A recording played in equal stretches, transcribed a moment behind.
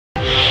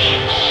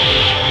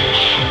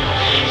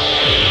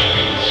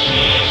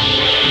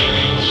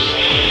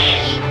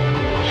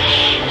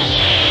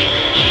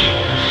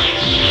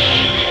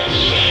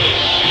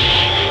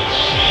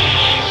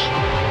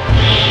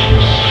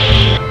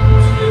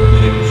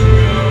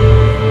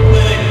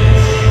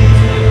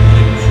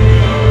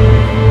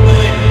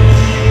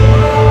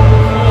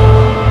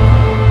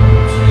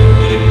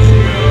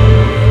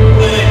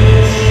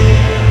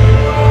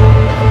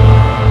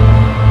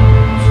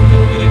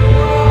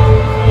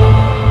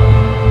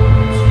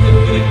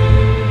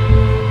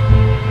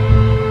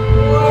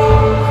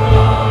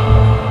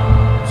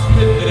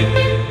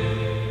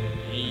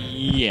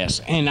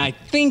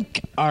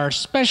think our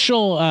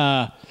special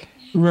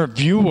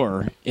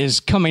reviewer is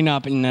coming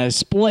up in a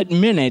split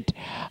minute.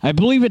 I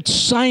believe it's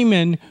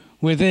Simon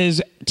with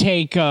his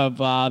take of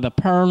the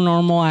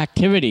Paranormal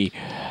Activity.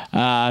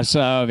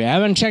 So if you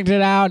haven't checked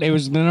it out, it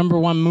was the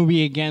 #1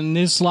 movie again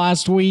this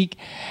last week,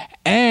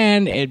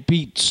 and it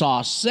beat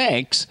Saw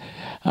 6.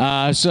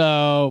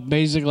 So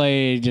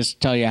basically, just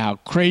tell you how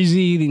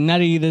crazy,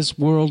 nutty this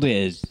world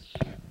is.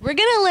 We're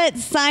going to let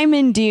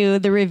Simon do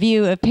the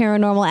review of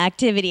Paranormal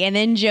Activity, and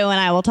then Joe and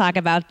I will talk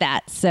about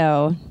that.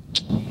 So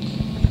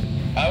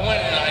I went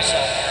and I saw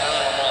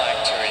Paranormal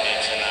Activity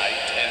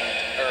tonight and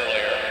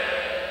earlier,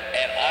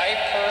 and I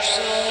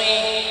personally,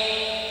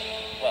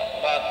 well,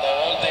 about the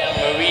whole damn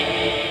movie,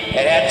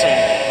 it had some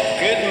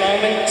good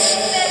moments.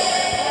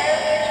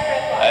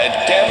 It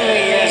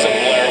definitely is a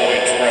Blair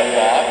Witch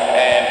ripoff,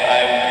 and I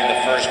would be the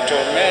first to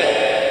admit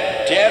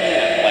it.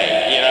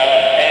 Definitely, you know,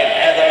 and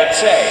as I would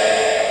say,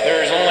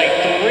 there's only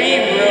 3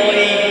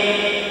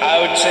 really,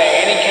 I would say,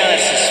 any kind of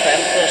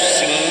suspenseful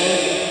scene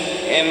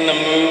in the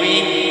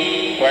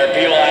movie where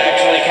people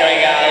actually kind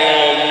of got a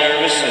little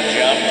nervous and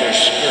jumped or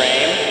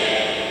screamed.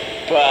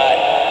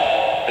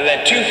 But the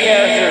 2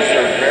 characters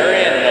are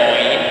very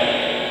annoying.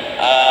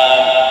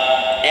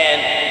 And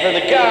for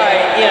the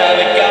guy, you know,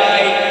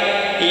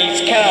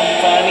 he's kind of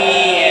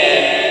funny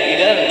and he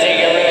doesn't take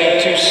everything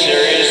too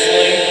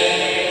seriously.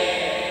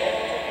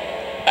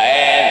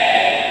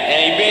 And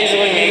he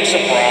basically makes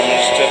a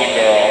promise to the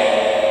girl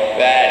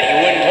that he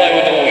wouldn't play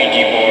with the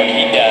Ouija board.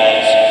 He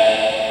does.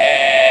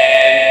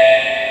 And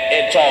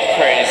it's all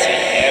crazy.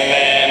 And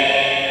then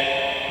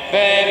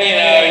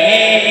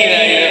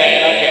you're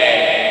like,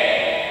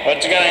 okay,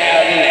 what's going to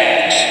happen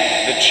next?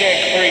 The chick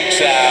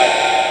freaks out.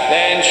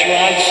 Then she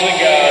wants to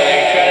go.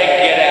 They try to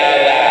get out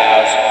of the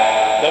house.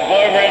 The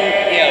boyfriend,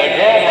 the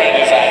girlfriend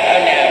is like, oh,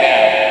 no.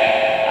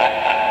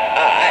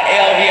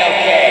 It'll be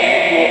okay.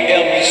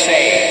 It'll be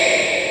safe.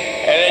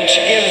 And then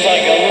she gives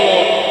like a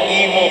little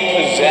evil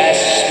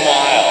possessed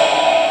smile.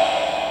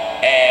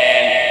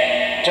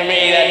 And to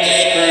me, that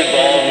just screwed the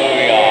whole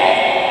movie off.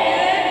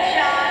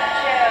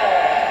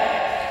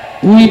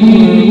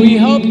 We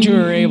hoped you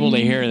were able to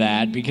hear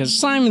that because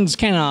Simon's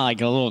kind of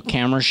like a little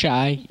camera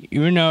shy,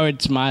 even though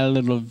it's my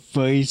little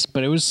voice.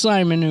 But it was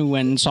Simon who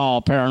went and saw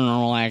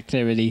Paranormal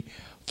Activity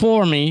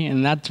for me,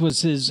 and that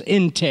was his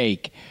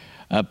intake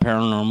of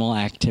Paranormal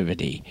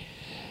Activity.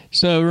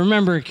 So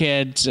remember,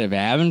 kids, if you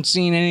haven't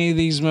seen any of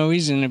these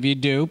movies, and if you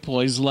do,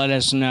 please let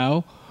us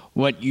know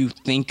what you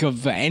think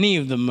of any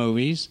of the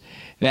movies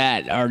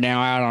that are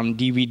now out on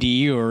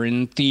DVD or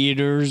in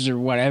theaters or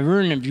whatever.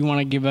 And if you want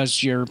to give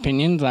us your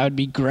opinions, that would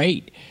be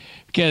great.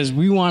 Because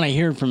we want to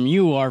hear from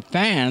you, our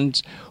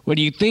fans. What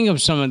do you think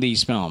of some of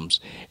these films?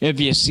 If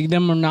you see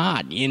them or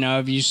not. You know,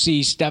 if you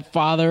see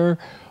Stepfather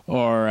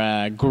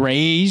or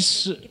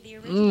Grace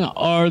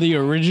or the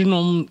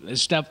original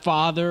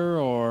Stepfather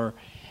or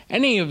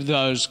any of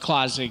those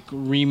classic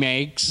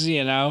remakes,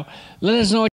 let us know.